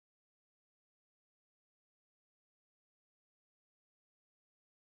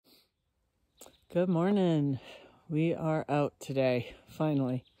Good morning. We are out today,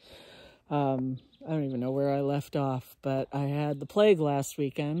 finally. I don't even know where I left off, but I had the plague last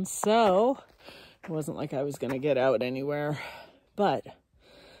weekend, so it wasn't like I was going to get out anywhere. But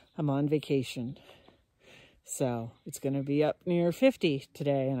I'm on vacation, so it's going to be up near 50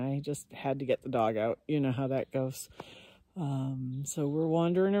 today, and I just had to get the dog out. You know how that goes. So we're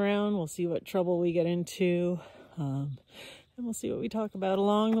wandering around. We'll see what trouble we get into, and we'll see what we talk about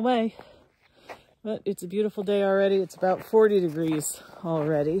along the way. But it's a beautiful day already. It's about 40 degrees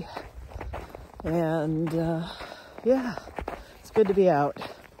already. And yeah, it's good to be out.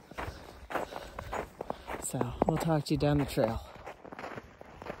 So we'll talk to you down the trail.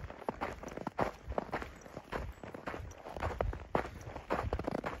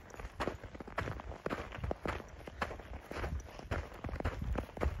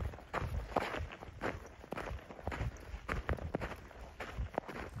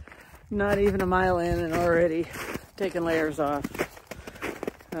 Not even a mile in and already taking layers off.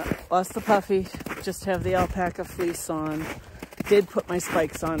 Lost the puffy, just have the alpaca fleece on. Did put my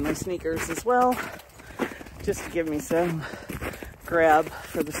spikes on my sneakers as well, just to give me some grab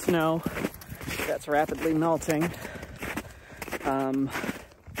for the snow that's rapidly melting. And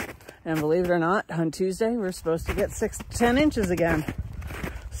believe it or not, on Tuesday we're supposed to get 6 to 10 inches again.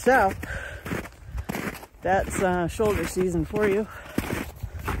 So that's shoulder season for you.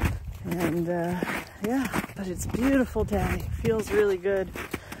 And yeah, but it's a beautiful day. Feels really good.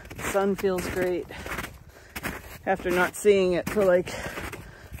 The sun feels great. After not seeing it for like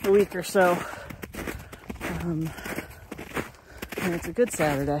a week or so. And it's a good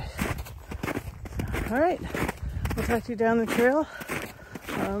Saturday. All right, we'll talk to you down the trail.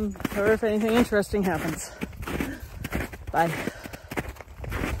 Or if anything interesting happens. Bye.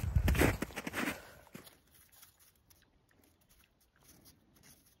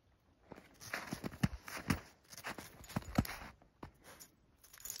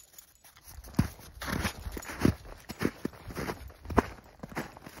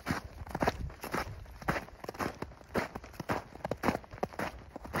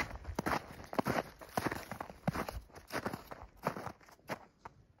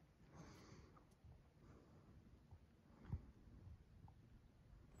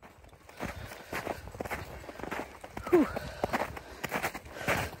 Whew.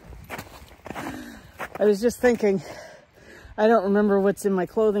 I was just thinking, I don't remember what's in my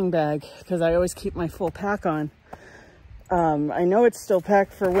clothing bag because I always keep my full pack on. I know it's still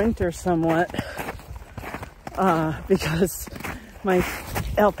packed for winter somewhat because my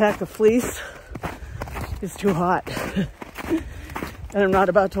alpaca fleece is too hot. And I'm not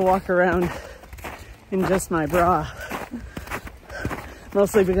about to walk around in just my bra.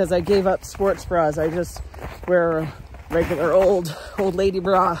 Mostly because I gave up sports bras. I just wear a regular old lady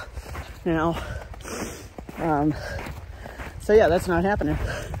bra now. So yeah, that's not happening.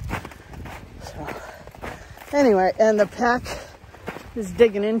 So anyway, and the pack is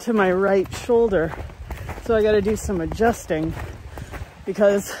digging into my right shoulder. So I got to do some adjusting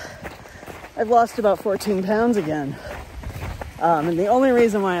because I've lost about 14 pounds again. And the only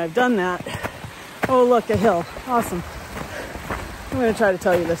reason why I've done that, oh look, a hill, awesome. I'm going to try to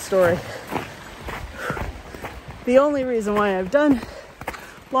tell you this story. The only reason why I've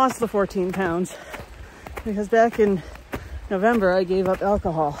lost the 14 pounds, because back in November I gave up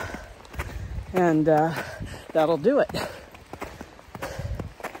alcohol, and that'll do it.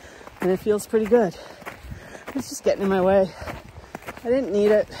 And it feels pretty good. It's just getting in my way. I didn't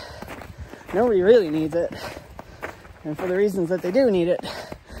need it. Nobody really needs it. And for the reasons that they do need it,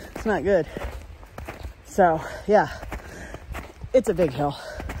 it's not good. So yeah, it's a big hill.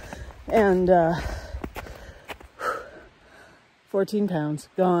 And 14 pounds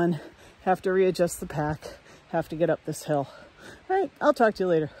gone. Have to readjust the pack. Have to get up this hill. All right, I'll talk to you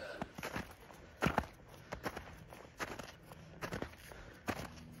later.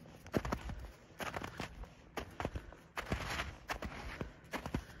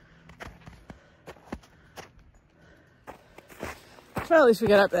 Well, at least we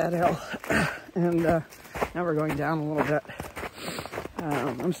got up that hill. And now we're going down a little bit.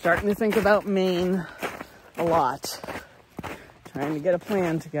 I'm starting to think about Maine a lot. Trying to get a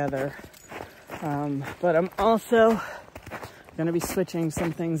plan together. But I'm also going to be switching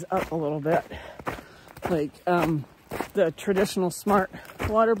some things up a little bit. Like the traditional Smart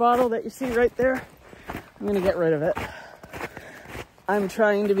water bottle that you see right there. I'm going to get rid of it. I'm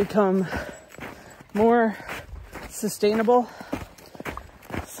trying to become more sustainable.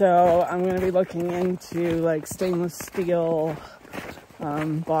 So I'm going to be looking into like stainless steel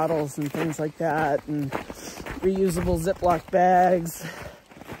bottles and things like that, and reusable Ziploc bags,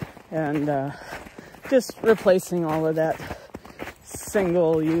 and just replacing all of that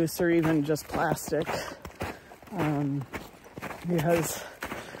single use or even just plastic, because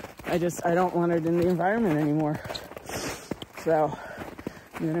I don't want it in the environment anymore. So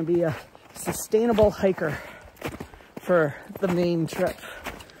I'm gonna be a sustainable hiker for the Maine trip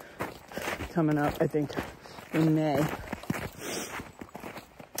coming up, I think, in May.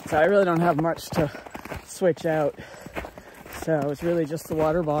 So I really don't have much to switch out. So it's really just the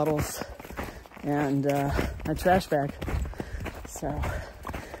water bottles and my trash bag. So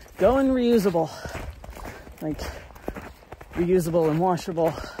going reusable, like reusable and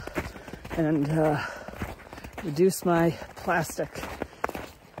washable, and reduce my plastic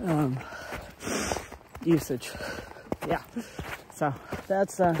usage. Yeah, so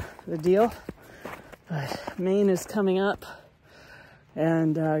that's the deal. But Maine is coming up,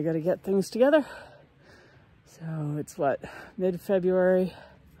 and I got to get things together. So it's what, mid-February,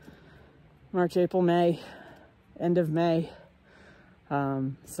 March, April, May, end of May.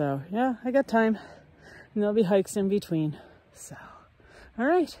 So yeah, I got time, and there'll be hikes in between. So, all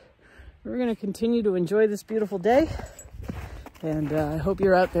right, we're gonna continue to enjoy this beautiful day, and I hope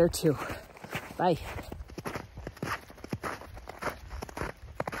you're out there too. Bye.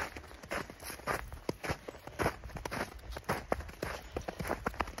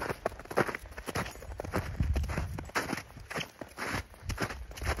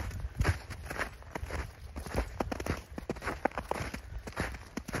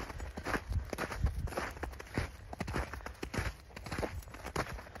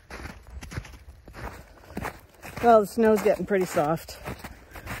 Well, the snow's getting pretty soft.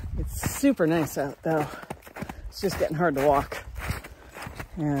 It's super nice out though. It's just getting hard to walk.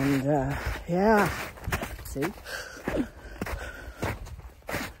 And yeah, see?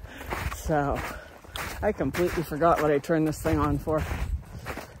 So I completely forgot what I turned this thing on for.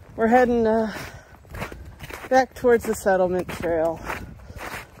 We're heading back towards the settlement trail.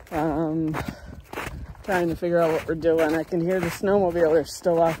 Trying to figure out what we're doing. I can hear the snowmobilers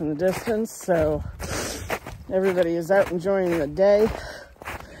still off in the distance, so everybody is out enjoying the day.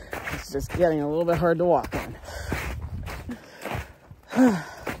 It's just getting a little bit hard to walk on.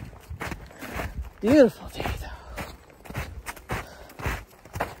 Beautiful day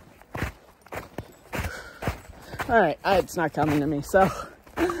though. All right, it's not coming to me, so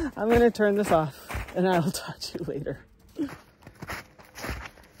I'm gonna turn this off and I will talk to you later.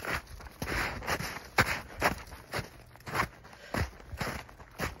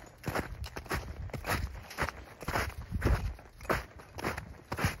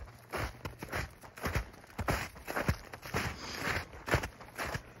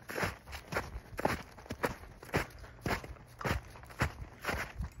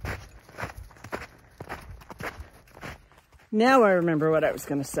 Now I remember what I was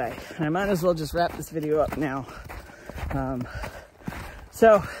going to say. I might as well just wrap this video up now.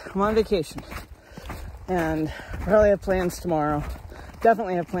 So I'm on vacation and probably have plans tomorrow.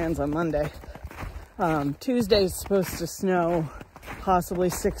 Definitely have plans on Monday. Tuesday is supposed to snow possibly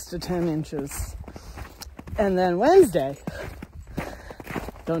 6 to 10 inches. And then Wednesday,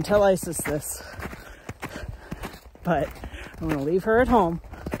 don't tell Isis this, but I'm going to leave her at home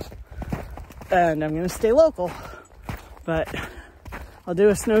and I'm going to stay local. But I'll do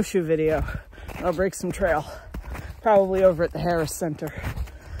a snowshoe video. I'll break some trail, probably over at the Harris Center.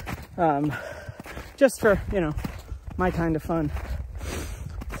 Just for, you know, my kind of fun.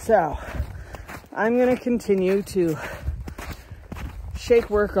 So I'm gonna continue to shake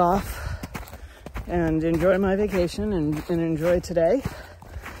work off and enjoy my vacation and enjoy today.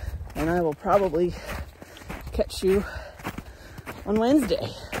 And I will probably catch you on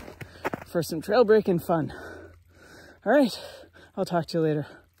Wednesday for some trail breaking fun. All right, I'll talk to you later.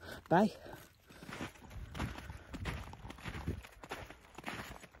 Bye.